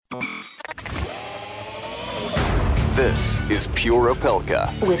This is Pure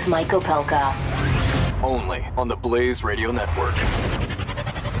Opelka with Mike Opelka. Only on the Blaze Radio Network.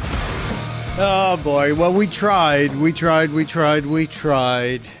 Oh, boy. Well, we tried. We tried to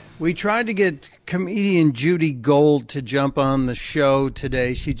get comedian Judy Gold to jump on the show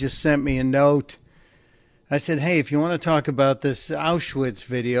today. She just sent me a note. I said, hey, if you want to talk about this Auschwitz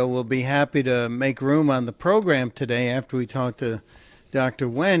video, we'll be happy to make room on the program today after we talk to Dr.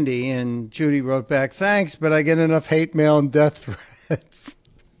 Wendy. And Judy wrote back, thanks, but I get enough hate mail and death threats.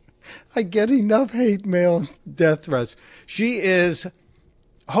 I get enough hate mail and death threats. She is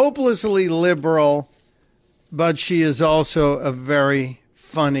hopelessly liberal, but she is also a very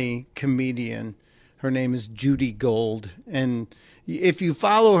funny comedian. Her name is Judy Gold. And if you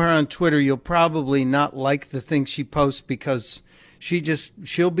follow her on Twitter, you'll probably not like the things she posts because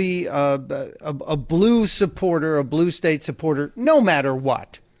she'll be a blue supporter, a blue state supporter, no matter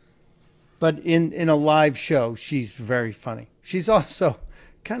what. But in a live show, she's very funny. She's also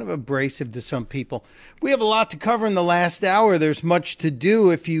kind of abrasive to some people. We have a lot to cover in the last hour. There's much to do.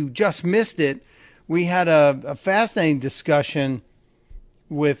 If you just missed it, we had a fascinating discussion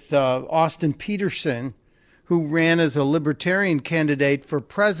with Austin Petersen, who ran as a libertarian candidate for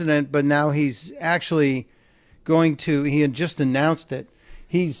president, but now he's actually going to, he had just announced it,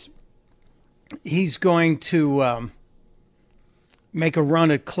 he's going to make a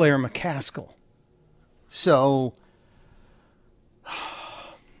run at Claire McCaskill. So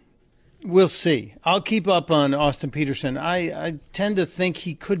we'll see. I'll keep up on Austin Petersen. I tend to think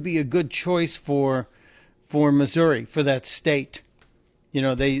he could be a good choice for Missouri, for that state. You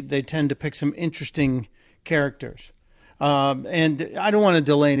know, they tend to pick some interesting characters. And I don't want to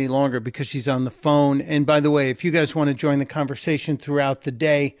delay any longer because she's on the phone. And by the way, if you guys want to join the conversation throughout the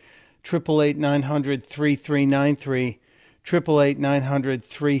day, 888-900-3393,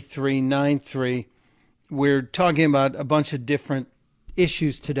 888-900-3393. We're talking about a bunch of different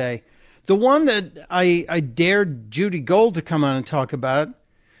issues today. The one that I dared Judy Gold to come on and talk about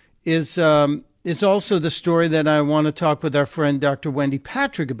is also the story that I want to talk with our friend Dr. Wendy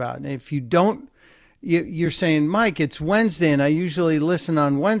Patrick about. And if you don't, you're saying, Mike, it's Wednesday, and I usually listen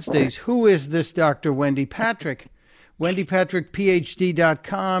on Wednesdays. Who is this Dr. Wendy Patrick?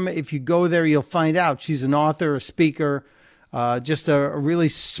 WendyPatrickPhD.com. If you go there, you'll find out. She's an author, a speaker, just a really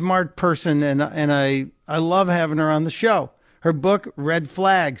smart person, and I love having her on the show. Her book, Red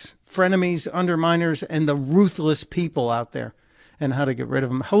Flags, Frenemies, Underminers, and the Ruthless People Out There, and how to get rid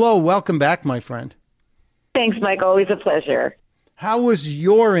of them. Hello, welcome back, my friend. Thanks, Mike. Always a pleasure. How was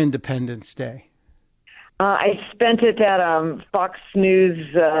your Independence Day? I spent it at Fox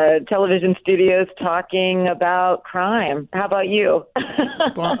News television studios talking about crime. How about you?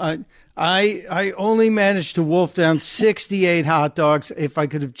 Well, I only managed to wolf down 68 hot dogs. If I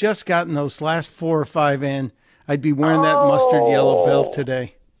could have just gotten those last 4 or 5 in, I'd be wearing that mustard yellow belt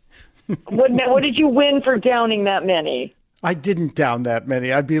today. What did you win for downing that many? I didn't down that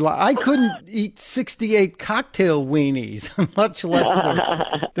many. I'd be like, I couldn't eat 68 cocktail weenies, much less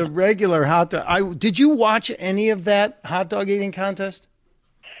the regular hot dog. Did you watch any of that hot dog eating contest?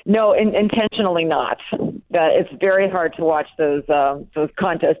 No, intentionally not. It's very hard to watch those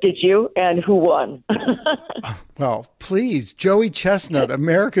contests. Did you? And who won? Well, please, Joey Chestnut,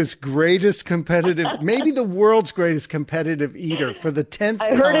 America's greatest competitive, maybe the world's greatest competitive eater for the 10th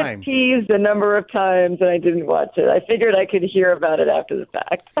time. I heard it teased a number of times, and I didn't watch it. I figured I could hear about it after the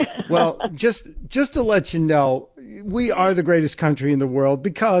fact. Well, just to let you know, we are the greatest country in the world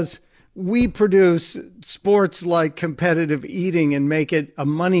because we produce sports like competitive eating and make it a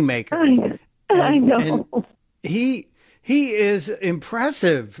moneymaker. I know. And he is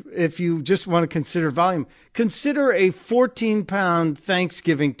impressive if you just want to consider volume. Consider a 14-pound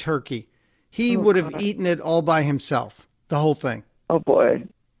Thanksgiving turkey. He would have eaten it all by himself, the whole thing. Oh, boy.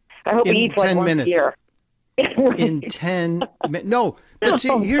 I hope he eats like 10 minutes. Year. In 10 minutes. No, but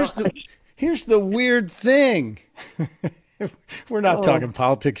see, here's the weird thing. We're not talking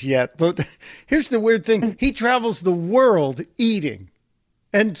politics yet, but here's the weird thing. He travels the world eating,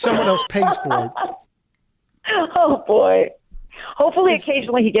 and someone else pays for it. Oh, boy. Hopefully,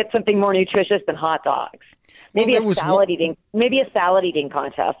 occasionally he gets something more nutritious than hot dogs. Maybe a salad eating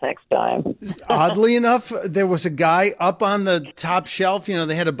contest next time. Oddly enough, there was a guy up on the top shelf. You know,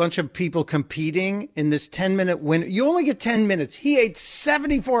 they had a bunch of people competing in this 10-minute window. You only get 10 minutes. He ate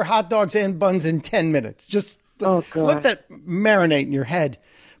 74 hot dogs and buns in 10 minutes. Just let that marinate in your head.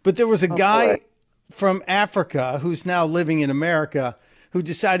 But there was a guy from Africa who's now living in America who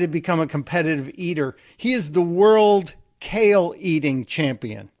decided to become a competitive eater. He is the world kale eating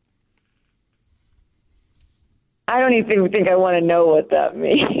champion. I don't even think I want to know what that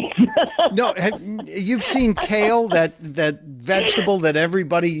means. No, you've seen kale, that vegetable that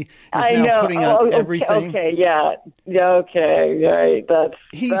everybody is now putting on everything? Okay, yeah. Okay, right.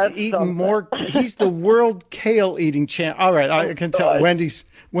 He's eaten something. more. He's the world kale eating champ. All right, I can tell. Wendy's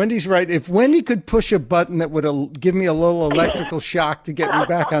right. If Wendy could push a button that would give me a little electrical shock to get me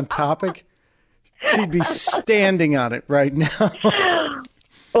back on topic, she'd be standing on it right now.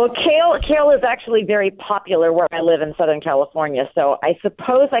 Well, kale is actually very popular where I live in Southern California, so I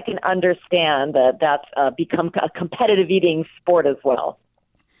suppose I can understand that that's become a competitive eating sport as well.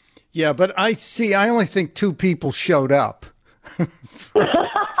 Yeah, but I only think 2 people showed up.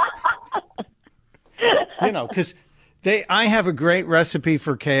 Because I have a great recipe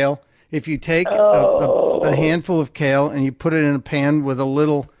for kale. If you take a handful of kale and you put it in a pan with a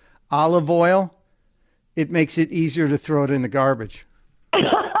little olive oil, it makes it easier to throw it in the garbage.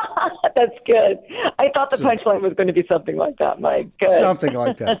 That's good. I thought the punchline was going to be something like that, Mike. Good. Something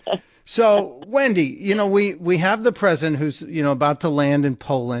like that. So, Wendy, we have the president who's, about to land in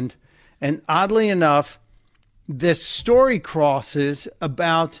Poland. And oddly enough, this story crosses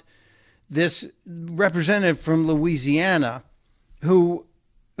about this representative from Louisiana who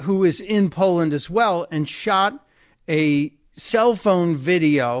is in Poland as well and shot a cell phone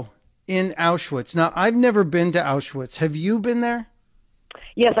video in Auschwitz. Now, I've never been to Auschwitz. Have you been there?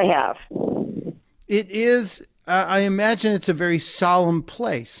 Yes, I have. It is, I imagine it's a very solemn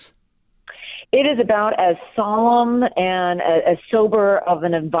place. It is about as solemn and as sober of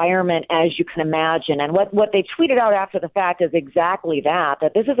an environment as you can imagine. And what they tweeted out after the fact is exactly that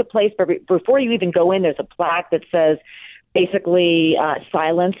this is a place where before you even go in, there's a plaque that says basically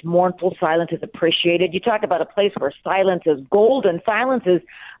silence, mournful silence is appreciated. You talk about a place where silence is gold and silence is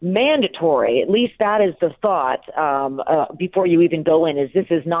mandatory. At least that is the thought before you even go in, is this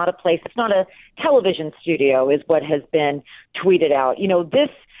is not a place, it's not a television studio is what has been tweeted out.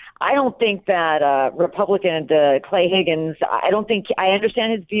 I don't think that Republican Clay Higgins, I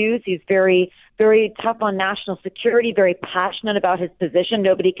understand his views. He's very, very tough on national security, very passionate about his position.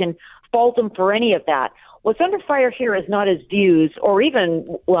 Nobody can fault him for any of that. What's under fire here is not his views or even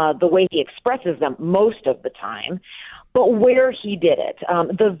the way he expresses them most of the time, but where he did it.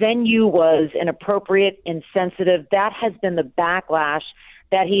 The venue was inappropriate, insensitive. That has been the backlash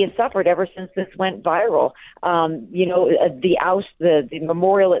that he has suffered ever since this went viral. The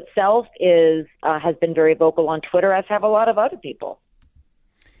memorial itself has been very vocal on Twitter, as have a lot of other people.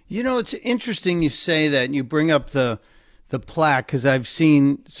 It's interesting you say that, and you bring up the plaque, because I've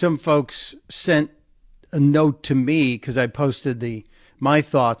seen some folks sent a note to me because I posted my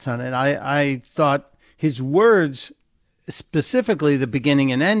thoughts on it. I thought his words, specifically the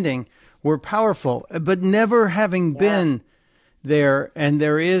beginning and ending, were powerful, but never having been there, and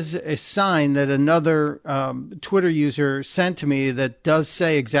there is a sign that another Twitter user sent to me that does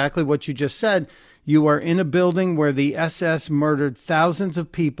say exactly what you just said. You are in a building where the SS murdered thousands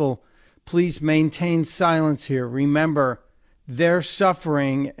of people. Please maintain silence here. Remember their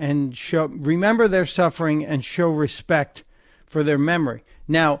suffering and show respect for their memory.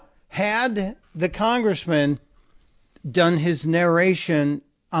 Now, had the congressman done his narration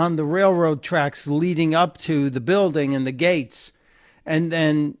on the railroad tracks leading up to the building and the gates, and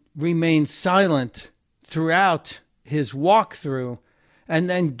then remained silent throughout his walkthrough, and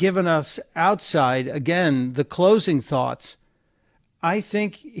then given us outside, again, the closing thoughts, I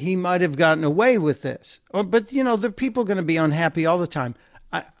think he might have gotten away with this. But, there are people going to be unhappy all the time.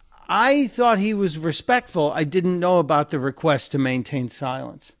 I thought he was respectful. I didn't know about the request to maintain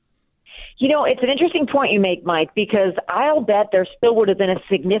silence. It's an interesting point you make, Mike, because I'll bet there still would have been a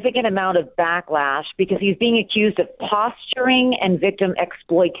significant amount of backlash because he's being accused of posturing and victim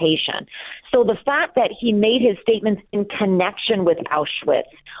exploitation. So the fact that he made his statements in connection with Auschwitz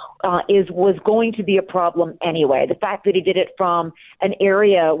was going to be a problem anyway. The fact that he did it from an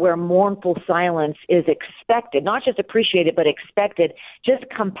area where mournful silence is expected, not just appreciated, but expected, just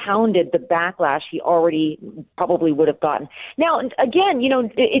compounded the backlash he already probably would have gotten. Now, again,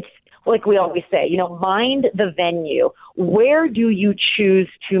 it's like we always say, mind the venue. Where do you choose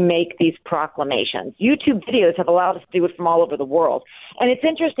to make these proclamations? YouTube videos have allowed us to do it from all over the world. And it's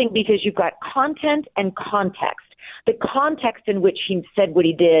interesting because you've got content and context. the context in which he said what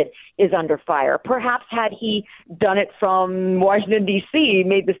he did is under fire. Perhaps had he done it from Washington, D.C.,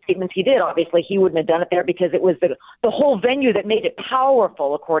 made the statements he did, obviously he wouldn't have done it there because it was the whole venue that made it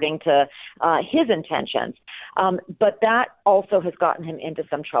powerful, according to his intentions. But that also has gotten him into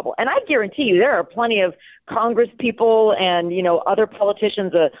some trouble. And I guarantee you there are plenty of Congress people and, other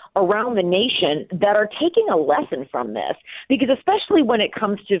politicians around the nation that are taking a lesson from this, because especially when it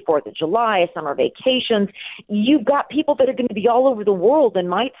comes to 4th of July, summer vacations, you've got people that are going to be all over the world and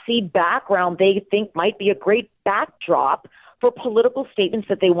might see background they think might be a great backdrop for political statements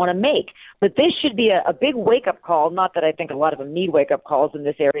that they want to make. But this should be a big wake-up call. Not that I think a lot of them need wake-up calls in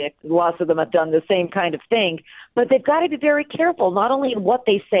this area. Lots of them have done the same kind of thing. But they've got to be very careful, not only in what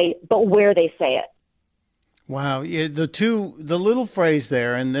they say, but where they say it. Wow. Yeah, the little phrase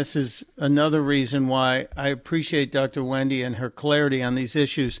there, and this is another reason why I appreciate Dr. Wendy and her clarity on these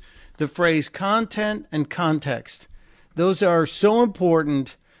issues, the phrase content and context. Those are so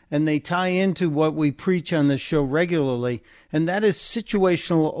important, and they tie into what we preach on this show regularly, and that is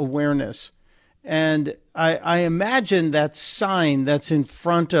situational awareness. And I imagine that sign that's in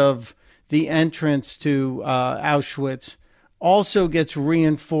front of the entrance to Auschwitz also gets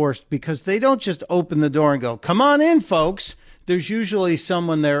reinforced, because they don't just open the door and go, "Come on in, folks." There's usually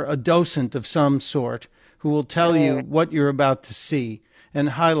someone there, a docent of some sort, who will tell you what you're about to see and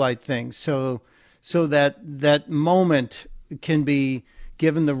highlight things so that moment can be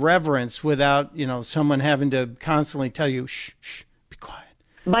given the reverence without, someone having to constantly tell you, shh, be quiet.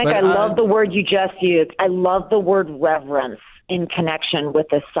 Mike, I love the word you just used. I love the word reverence in connection with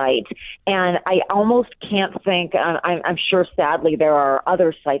the site. And I almost can't think, I'm sure sadly there are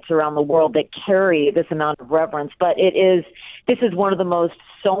other sites around the world that carry this amount of reverence, but this is one of the most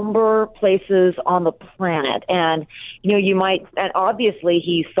somber places on the planet. And, and obviously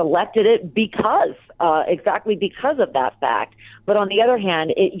he selected it exactly because of that fact. But on the other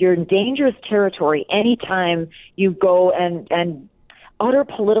hand, you're in dangerous territory anytime you go and utter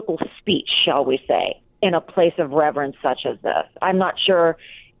political speech, shall we say, in a place of reverence such as this. I'm not sure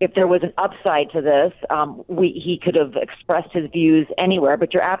if there was an upside to this. He could have expressed his views anywhere,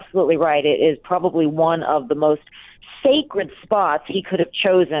 but you're absolutely right. It is probably one of the most sacred spots he could have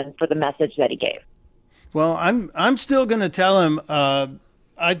chosen for the message that he gave. Well, I'm still going to tell him.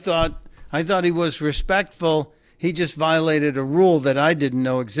 I thought he was respectful. He just violated a rule that I didn't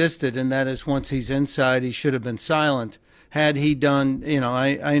know existed, and that is once he's inside, he should have been silent. Had he done,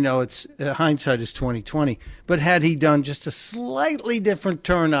 I know it's hindsight is 20/20, but had he done just a slightly different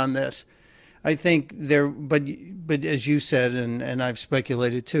turn on this, I think but as you said, and I've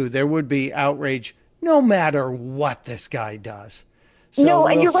speculated too, there would be outrage no matter what this guy does. So no,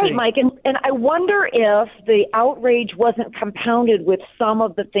 and you're right, Mike. And I wonder if the outrage wasn't compounded with some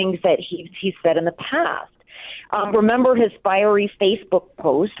of the things that he said in the past. Remember his fiery Facebook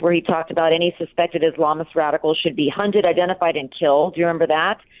post where he talked about any suspected Islamist radicals should be hunted, identified, and killed. Do you remember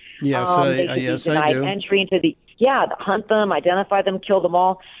that? Yes, I do. Entry into hunt them, identify them, kill them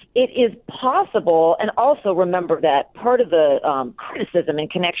all. It is possible, and also remember that part of the criticism in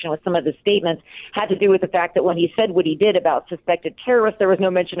connection with some of the statements had to do with the fact that when he said what he did about suspected terrorists, there was no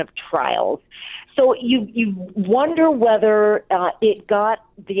mention of trials. So you wonder whether it got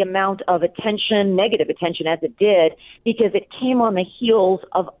the amount of attention, negative attention as it did, because it came on the heels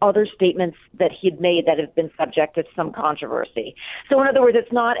of other statements that he'd made that have been subject to some controversy. So in other words,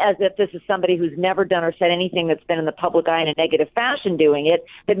 it's not as if this is somebody who's never done or said anything that's been in the public eye in a negative fashion doing it,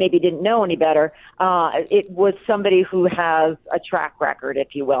 that maybe didn't know any better. It was somebody who has a track record,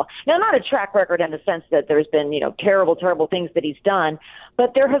 if you will. Now, not a track record in the sense that there's been, terrible, terrible things that he's done,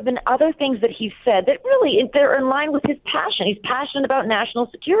 but there have been other things that he's said that really they're in line with his passion. He's passionate about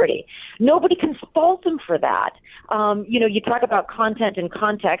national security. Nobody can fault him for that. You talk about content and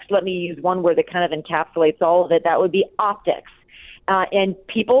context. Let me use one word that kind of encapsulates all of it. That would be optics. And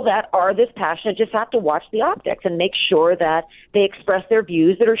people that are this passionate just have to watch the optics and make sure that they express their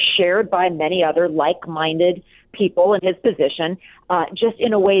views that are shared by many other like-minded people in his position, just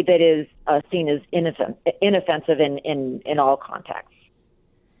in a way that is seen as inoffensive in all contexts.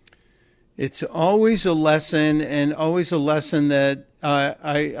 It's always a lesson, and always a lesson that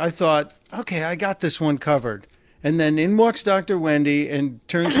I thought, okay, I got this one covered. And then in walks Dr. Wendy and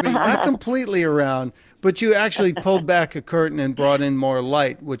turns me not completely around, but you actually pulled back a curtain and brought in more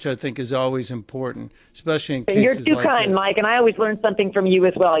light, which I think is always important, especially in cases like this. You're too kind, Mike, and I always learn something from you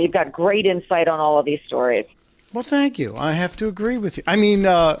as well. You've got great insight on all of these stories. Well, thank you. I have to agree with you. I mean,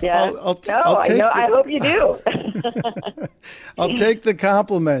 I hope you do. I'll take the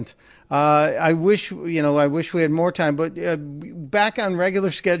compliment. I wish we had more time, but back on regular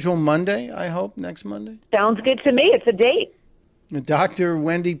schedule Monday, I hope, next Monday. Sounds good to me. It's a date. Dr.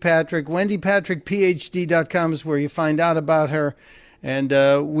 Wendy Patrick, wendypatrickphd.com is where you find out about her. And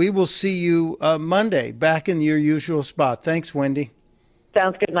we will see you Monday back in your usual spot. Thanks, Wendy.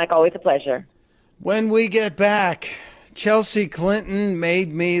 Sounds good, Mike. Always a pleasure. When we get back, Chelsea Clinton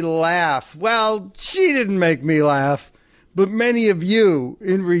made me laugh. Well, she didn't make me laugh, but many of you,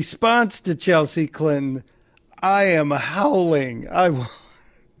 in response to Chelsea Clinton, I am howling. I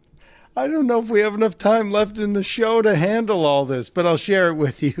don't know if we have enough time left in the show to handle all this, but I'll share it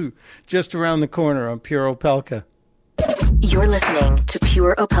with you just around the corner on Pure Opelka. You're listening to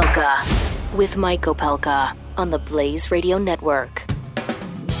Pure Opelka with Mike Opelka on the Blaze Radio Network.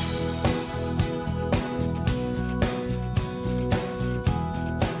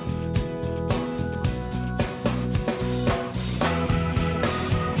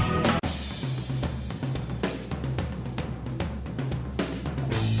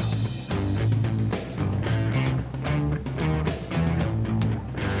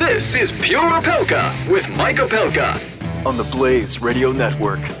 This is Pure Opelka with Mike Opelka on the Blaze Radio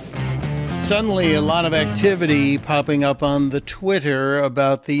Network. Suddenly, a lot of activity popping up on the Twitter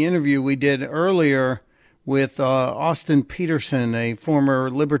about the interview we did earlier with Austin Peterson, a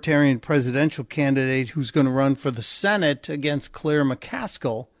former Libertarian presidential candidate who's going to run for the Senate against Claire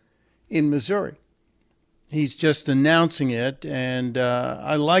McCaskill in Missouri. He's just announcing it, and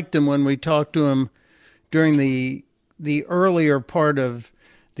I liked him when we talked to him during the earlier part of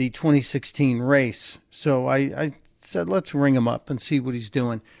the 2016 race. So I said, let's ring him up and see what he's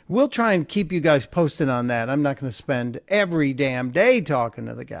doing. We'll try and keep you guys posted on that. I'm not going to spend every damn day talking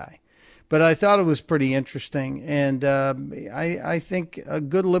to the guy. But I thought it was pretty interesting. And I think a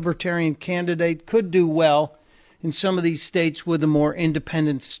good libertarian candidate could do well in some of these states with a more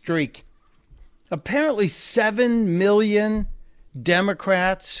independent streak. Apparently 7 million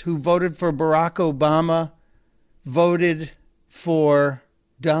Democrats who voted for Barack Obama voted for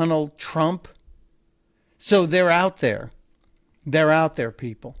Donald Trump. So they're out there. They're out there,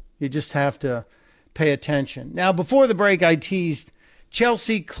 people. You just have to pay attention. Now, before the break, I teased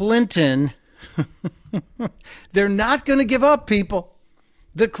Chelsea Clinton. They're not going to give up, people.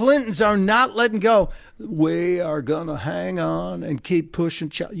 The Clintons are not letting go. We are going to hang on and keep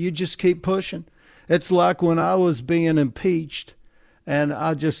pushing. You just keep pushing. It's like when I was being impeached and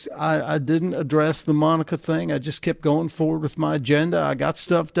I didn't address the Monica thing. I just kept going forward with my agenda. I got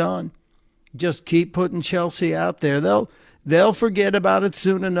stuff done. Just keep putting Chelsea out there. They'll forget about it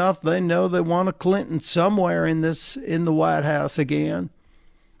soon enough. They know they want a Clinton somewhere in the White House again.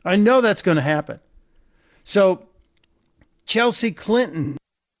 I know that's going to happen. So Chelsea Clinton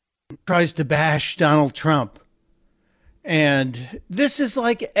tries to bash Donald Trump. And this is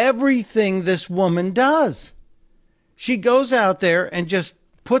like everything this woman does. She goes out there and just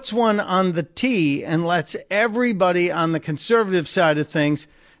puts one on the tee and lets everybody on the conservative side of things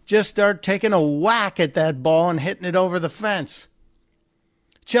just start taking a whack at that ball and hitting it over the fence.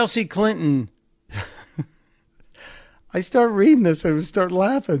 Chelsea Clinton, I start reading this and I start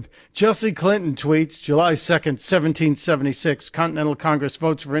laughing. Chelsea Clinton tweets, July 2nd, 1776, Continental Congress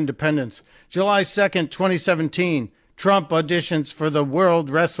votes for independence. July 2nd, 2017, Trump auditions for the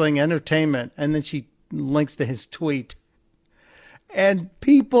World Wrestling Entertainment. And then she links to his tweet. And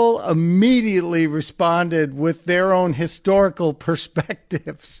people immediately responded with their own historical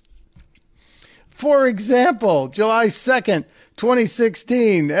perspectives. For example, July 2nd,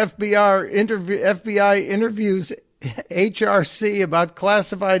 2016, FBI interviews HRC about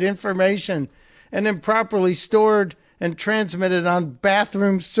classified information and improperly stored and transmitted on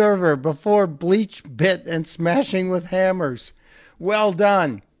bathroom server before bleach bit and smashing with hammers. Well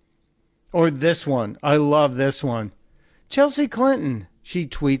done. Or this one. I love this one. Chelsea Clinton, she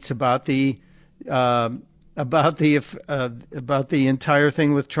tweets about the entire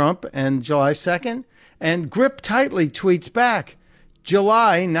thing with Trump and July 2nd, and Grip Tightly tweets back,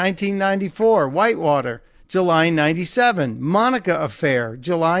 July 1994, Whitewater, July 97, Monica Affair,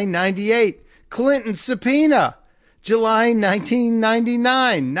 July 98, Clinton Subpoena, July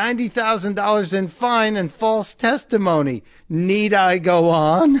 1999, $90,000 in fine and false testimony. Need I go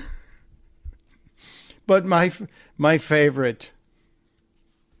on? But my favorite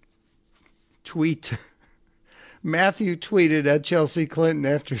tweet, Matthew tweeted at Chelsea Clinton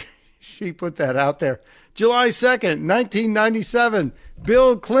after she put that out there. July 2nd, 1997,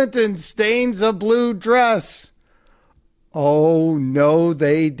 Bill Clinton stains a blue dress. Oh, no,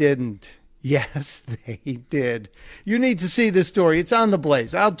 they didn't. Yes, they did. You need to see this story. It's on the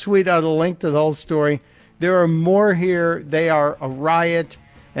Blaze. I'll tweet out a link to the whole story. There are more here. They are a riot.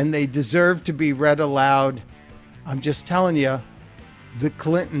 and they deserve to be read aloud. I'm just telling you, the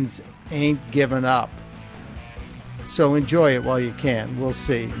Clintons ain't giving up. So enjoy it while you can. We'll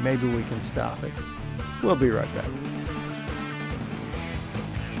see. Maybe we can stop it. We'll be right back.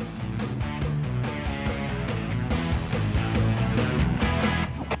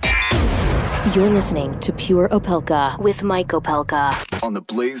 You're listening to Pure Opelka with Mike Opelka on the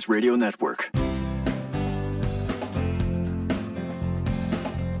Blaze Radio Network.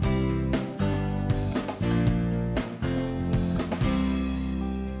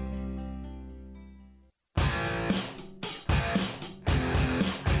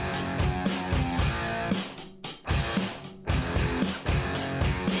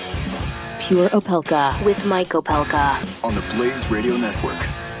 Pure Opelka with Mike Opelka on the Blaze Radio Network.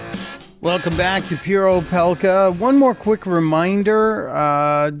 Welcome back to Pure Opelka. One more quick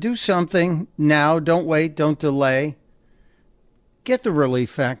reminder. Do something now. Don't wait. Don't delay. Get the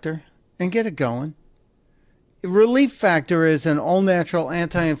Relief Factor and get it going. Relief Factor is an all-natural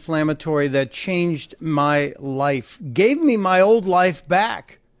anti-inflammatory that changed my life. Gave me my old life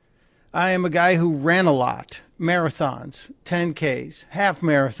back. I am a guy who ran a lot. Marathons, 10Ks, half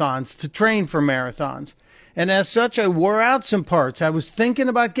marathons to train for marathons. And as such, I wore out some parts. I was thinking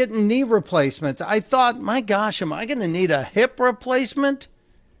about getting knee replacements. I thought, my gosh, am I going to need a hip replacement?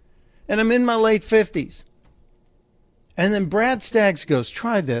 And I'm in my late 50s. And then Brad Staggs goes,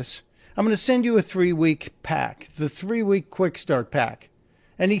 try this. I'm going to send you a 3-week pack, the 3-week quick start pack.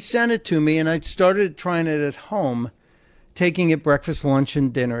 And he sent it to me, and I started trying it at home, taking it breakfast, lunch,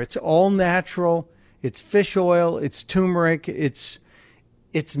 and dinner. It's all natural. It's fish oil. It's turmeric. It's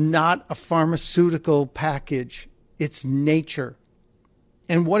not a pharmaceutical package. It's nature.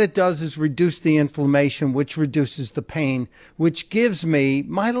 And what it does is reduce the inflammation, which reduces the pain, which gives me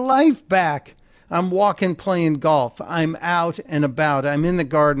my life back. I'm walking, playing golf. I'm out and about. I'm in the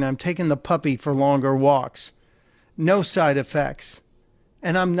garden. I'm taking the puppy for longer walks. No side effects.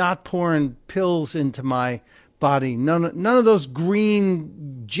 And I'm not pouring pills into my body. None of those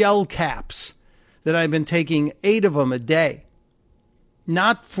green gel caps that I've been taking, 8 of them a day.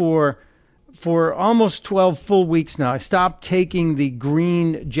 Not for almost 12 full weeks now. I stopped taking the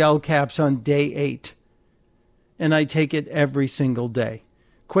green gel caps on day 8. And I take it every single day.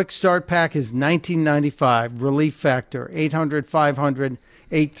 Quick start pack is $19.95. Relief Factor, 800-500-8384.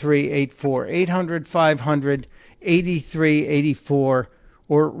 800-500-8384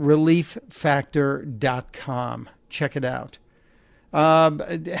 or relieffactor.com. Check it out.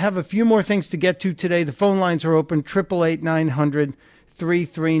 Have a few more things to get to today. The phone lines are open,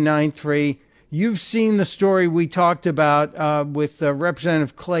 888-900-3393. You've seen the story we talked about with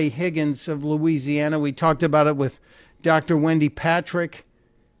Representative Clay Higgins of Louisiana. We talked about it with Dr. Wendy Patrick.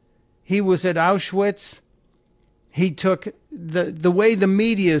 He was at Auschwitz. He took the way the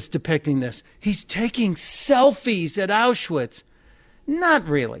media is depicting this. He's taking selfies at Auschwitz. Not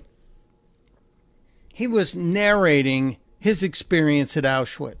really. He was narrating his experience at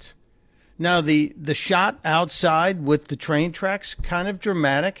Auschwitz. Now, the shot outside with the train tracks, kind of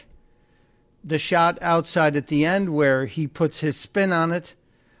dramatic. The shot outside at the end where he puts his spin on it,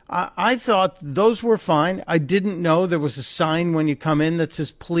 I thought those were fine. I didn't know there was a sign when you come in that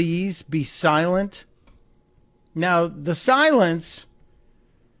says, please be silent. Now, the silence,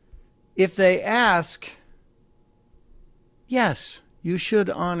 if they ask, yes, you should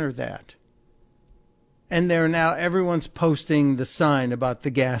honor that. And there now everyone's posting the sign about the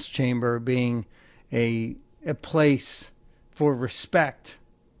gas chamber being a place for respect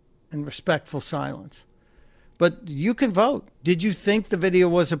and respectful silence. But you can vote. Did you think the video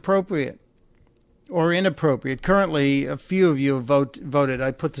was appropriate or inappropriate? Currently, a few of you have voted. I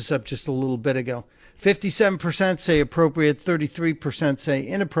put this up just a little bit ago. 57% say appropriate, 33% say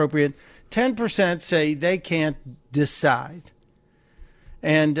inappropriate, 10% say they can't decide.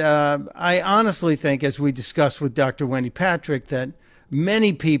 And I honestly think, as we discussed with Dr. Wendy Patrick, that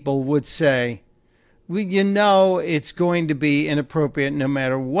many people would say, it's going to be inappropriate no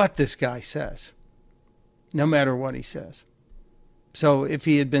matter what this guy says, no matter what he says. So if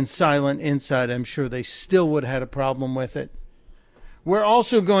he had been silent inside, I'm sure they still would have had a problem with it. We're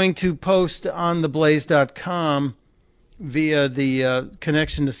also going to post on theblaze.com via the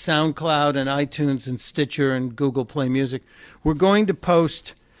connection to SoundCloud and iTunes and Stitcher and Google Play Music. We're going to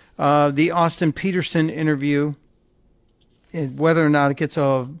post the Austin Peterson interview, and whether or not it gets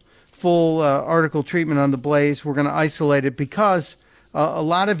a full article treatment on the Blaze. We're going to isolate it because a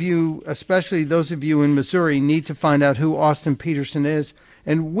lot of you, especially those of you in Missouri, need to find out who Austin Peterson is,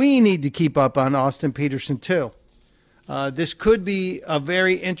 and we need to keep up on Austin Peterson too. This could be a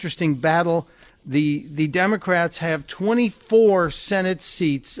very interesting battle. The Democrats have 24 Senate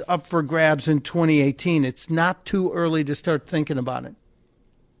seats up for grabs in 2018. It's not too early to start thinking about it.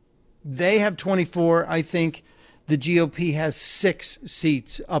 They have 24. I think the GOP has 6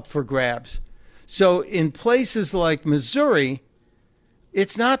 seats up for grabs. So in places like Missouri,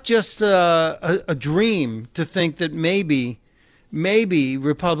 it's not just a dream to think that maybe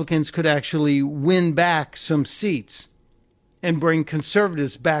Republicans could actually win back some seats and bring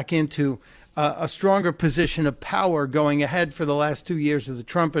conservatives back into a stronger position of power going ahead for the last 2 years of the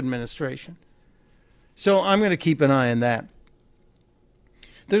Trump administration. So I'm going to keep an eye on that.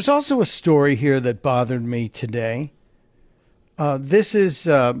 There's also a story here that bothered me today. This is,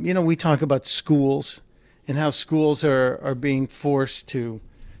 we talk about schools and how schools are being forced to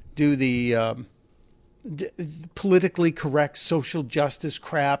do the politically correct social justice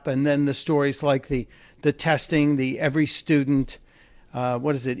crap, and then the stories like the testing, the Every Student,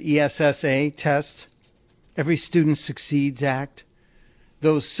 ESSA test, Every Student Succeeds Act,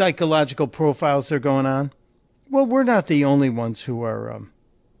 those psychological profiles that are going on. Well, we're not the only ones who are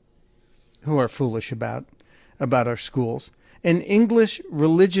foolish about our schools. An English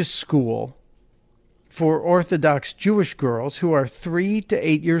religious school for Orthodox Jewish girls who are 3 to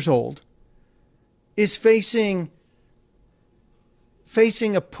 8 years old is facing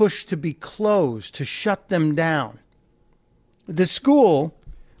a push to be closed, to shut them down. The school,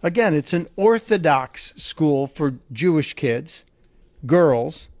 again, it's an Orthodox school for Jewish kids,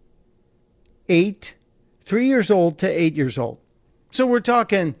 girls, 3 years old to 8 years old. So we're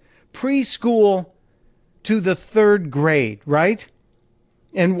talking preschool to the 3rd grade, right?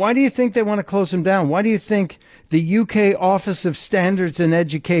 And why do you think they want to close them down? Why do you think the UK Office of Standards and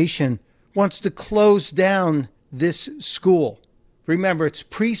Education wants to close down this school? Remember, it's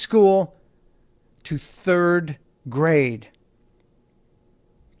preschool to 3rd grade.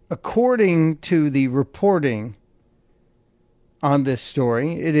 According to the reporting on this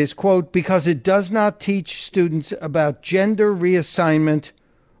story, it is, quote, because it does not teach students about gender reassignment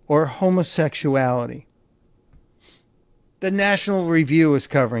or homosexuality. The National Review is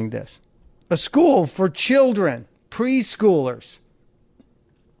covering this. A school for children, preschoolers.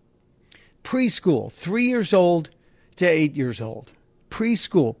 Preschool, 3 years old to 8 years old.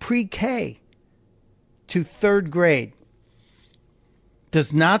 Preschool, pre-K to 3rd grade.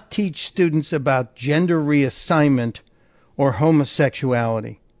 Does not teach students about gender reassignment or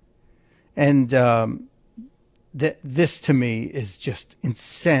homosexuality. And this to me is just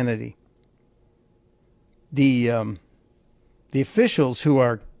insanity. The officials who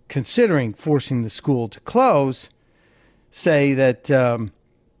are considering forcing the school to close say that,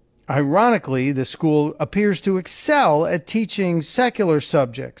 ironically, the school appears to excel at teaching secular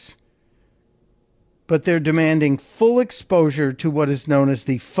subjects, but they're demanding full exposure to what is known as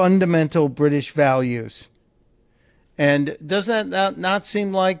the fundamental British values. And does that not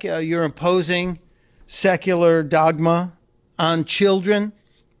seem like you're imposing secular dogma on children?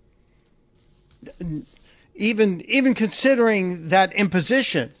 Even considering that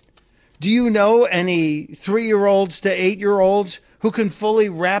imposition, do you know any 3-year-olds to 8-year-olds who can fully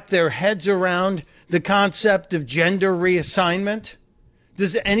wrap their heads around the concept of gender reassignment?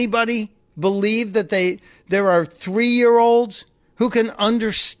 Does anybody believe that there are 3-year-olds who can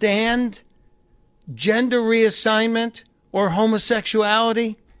understand gender reassignment or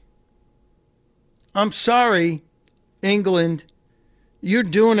homosexuality? I'm sorry, England, you're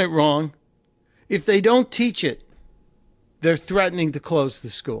doing it wrong. If they don't teach it, they're threatening to close the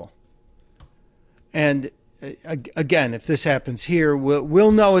school. And again, if this happens here,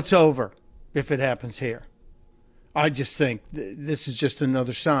 we'll know it's over if it happens here. I just think this is just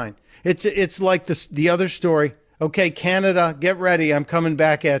another sign. It's like the other story. Okay, Canada, get ready. I'm coming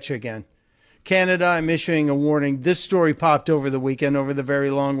back at you again. Canada, I'm issuing a warning. This story popped over the weekend, over the very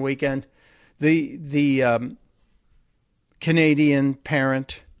long weekend. The Canadian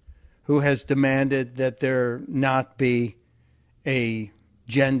parent who has demanded that there not be a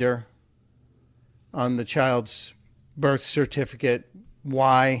gender on the child's birth certificate.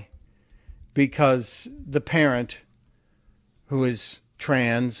 Why? Because the parent, who is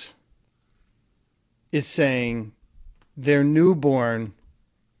trans, is saying their newborn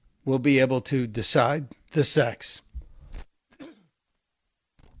will be able to decide the sex.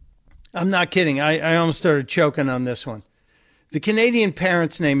 I'm not kidding. I almost started choking on this one. The Canadian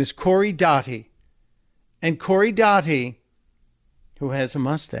parent's name is Corey Doughty. And Corey Doughty, who has a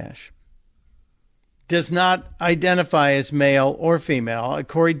mustache, does not identify as male or female.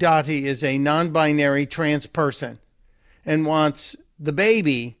 Corey Doughty is a non-binary trans person and wants the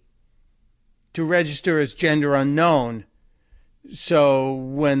baby to register as gender unknown So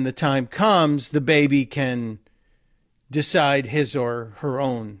when the time comes, the baby can decide his or her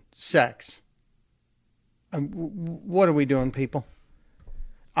own sex. What are we doing, people?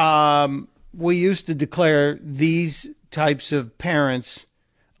 We used to declare these types of parents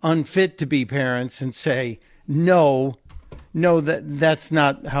unfit to be parents and say, no, that's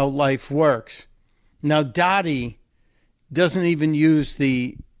not how life works. Now, Dottie doesn't even use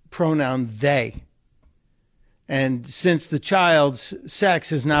the pronoun they. And since the child's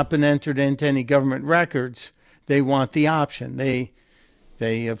sex has not been entered into any government records, they want the option. They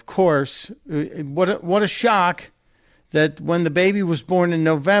of course, what a shock that when the baby was born in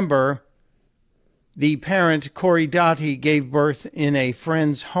November, the parent, Corey Dottie, gave birth in a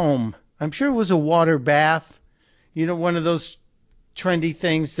friend's home. I'm sure it was a water bath. You know, one of those trendy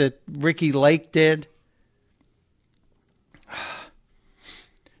things that Ricky Lake did.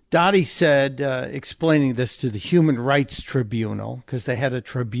 Dottie said, explaining this to the Human Rights Tribunal, because they had a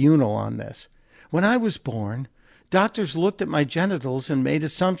tribunal on this, when I was born, doctors looked at my genitals and made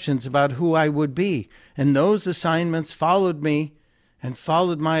assumptions about who I would be, and those assignments followed me and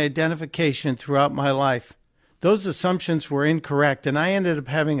followed my identification throughout my life. Those assumptions were incorrect, and I ended up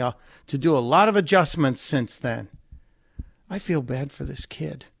having to do a lot of adjustments since then. I feel bad for this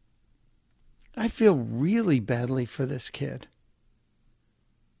kid. I feel really badly for this kid.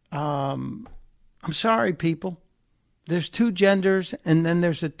 I'm sorry, people. There's two genders, and then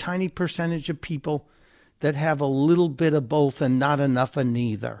there's a tiny percentage of people that have a little bit of both and not enough of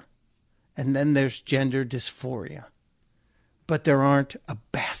neither. And then there's gender dysphoria. But there aren't a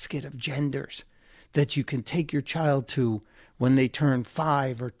basket of genders that you can take your child to when they turn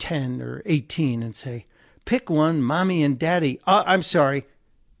 5 or 10 or 18 and say, pick one, mommy and daddy. I'm sorry,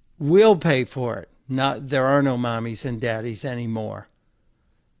 we'll pay for it. There are no mommies and daddies anymore.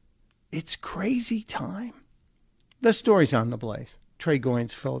 It's crazy time. The story's on The Blaze. Trey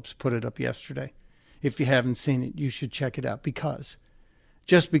Goins Phillips put it up yesterday. If you haven't seen it, you should check it out because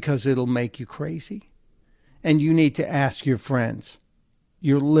it'll make you crazy. And you need to ask your friends,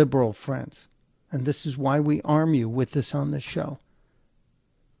 your liberal friends. And this is why we arm you with this on this show.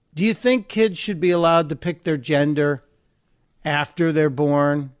 Do you think kids should be allowed to pick their gender after they're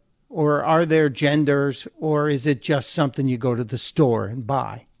born? Or are there genders? Or is it just something you go to the store and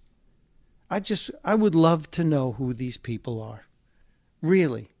buy? I would love to know who these people are.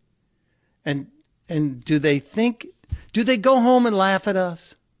 Really. And do they go home and laugh at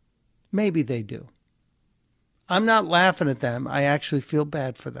us? Maybe they do. I'm not laughing at them. I actually feel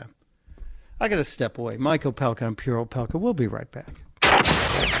bad for them. I got to step away. Mike Opelka and Pure Opelka. We'll be right back.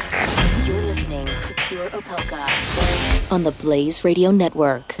 You're listening to Pure Opelka on the Blaze Radio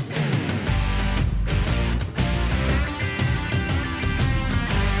Network.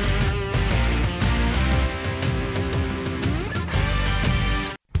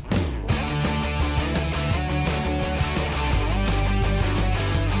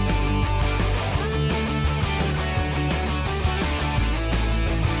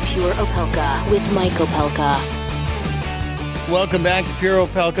 Pure Opelka with Mike Opelka. Welcome back to Pure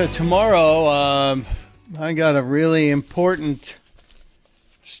Opelka. Tomorrow, I got a really important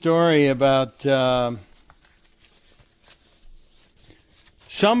story about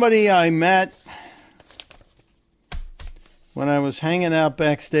somebody I met when I was hanging out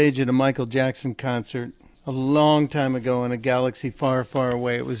backstage at a Michael Jackson concert a long time ago in a galaxy far, far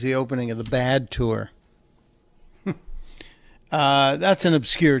away. It was the opening of the Bad Tour. That's an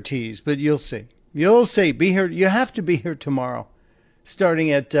obscure tease, but you'll see. You'll see. Be here. You have to be here tomorrow,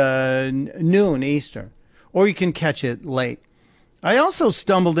 starting at noon Eastern, or you can catch it late. I also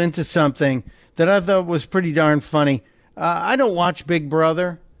stumbled into something that I thought was pretty darn funny. I don't watch Big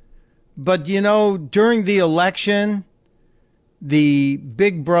Brother, but you know, during the election, the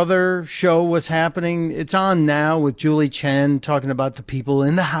Big Brother show was happening. It's on now with Julie Chen talking about the people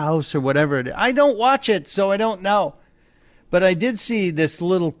in the house or whatever it is. I don't watch it, so I don't know. But I did see this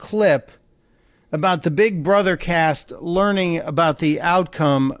little clip about the Big Brother cast learning about the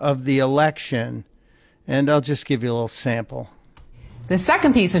outcome of the election. And I'll just give you a little sample. The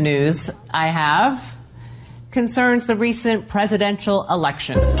second piece of news I have concerns the recent presidential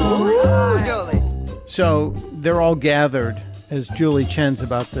election. So they're all gathered as Julie Chen's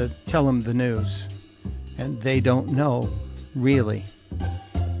about to tell them the news. And they don't know, really.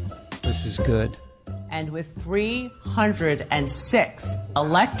 This is good. And with 306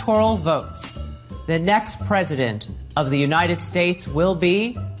 electoral votes, the next president of the United States will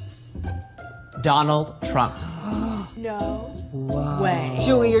be Donald Trump. No way.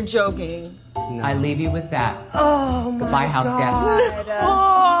 Julie, you're joking. No. I leave you with that. Oh, my Goodbye, house God. guests.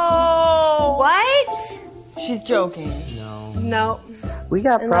 Oh! What? She's joking. No. No. We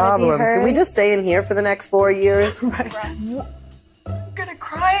got problems. Can we just stay in here for the next 4 years? Right. I'm gonna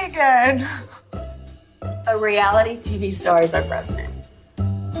cry again. A reality TV star is our president.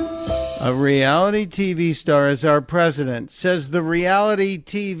 A reality TV star is our president, says the reality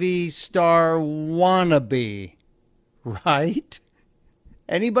TV star wannabe. Right?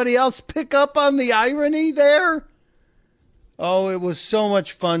 Anybody else pick up on the irony there? Oh, it was so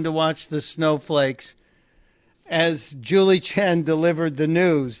much fun to watch the snowflakes as Julie Chen delivered the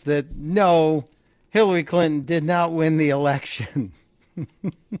news that no, Hillary Clinton did not win the election.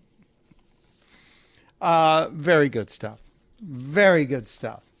 Very good stuff. Very good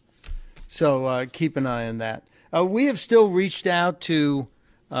stuff. So keep an eye on that. We have still reached out to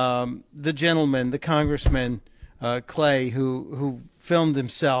the gentleman, the Congressman Clay, who filmed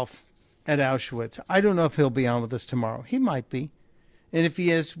himself at Auschwitz. I don't know if he'll be on with us tomorrow. He might be. And if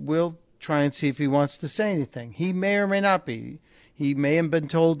he is, we'll try and see if he wants to say anything. He may or may not be. He may have been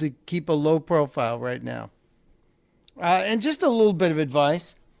told to keep a low profile right now. And just a little bit of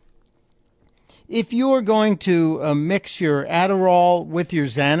advice. If you are going to mix your Adderall with your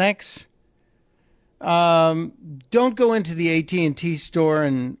Xanax, don't go into the AT&T store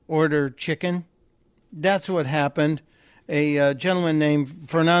and order chicken. That's what happened. A gentleman named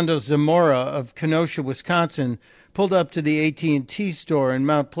Fernando Zamora of Kenosha, Wisconsin, pulled up to the AT&T store in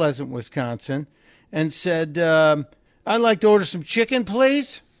Mount Pleasant, Wisconsin, and said, I'd like to order some chicken,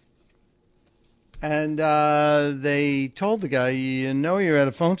 please. And they told the guy, you know you're at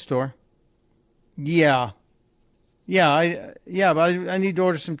a phone store. Yeah, but I need to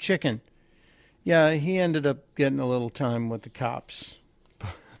order some chicken. Yeah, he ended up getting a little time with the cops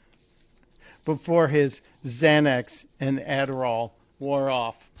before his Xanax and Adderall wore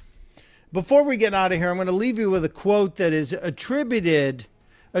off. Before we get out of here, I'm going to leave you with a quote that is attributed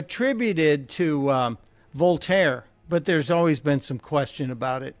to Voltaire, but there's always been some question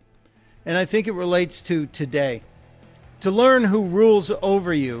about it. And I think it relates to today. To learn who rules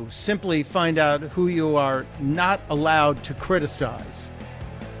over you, simply find out who you are not allowed to criticize.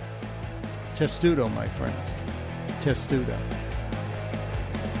 Testudo, my friends. Testudo.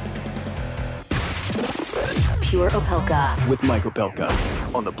 Pure Opelka. With Mike Opelka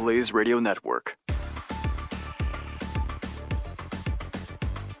on the Blaze Radio Network.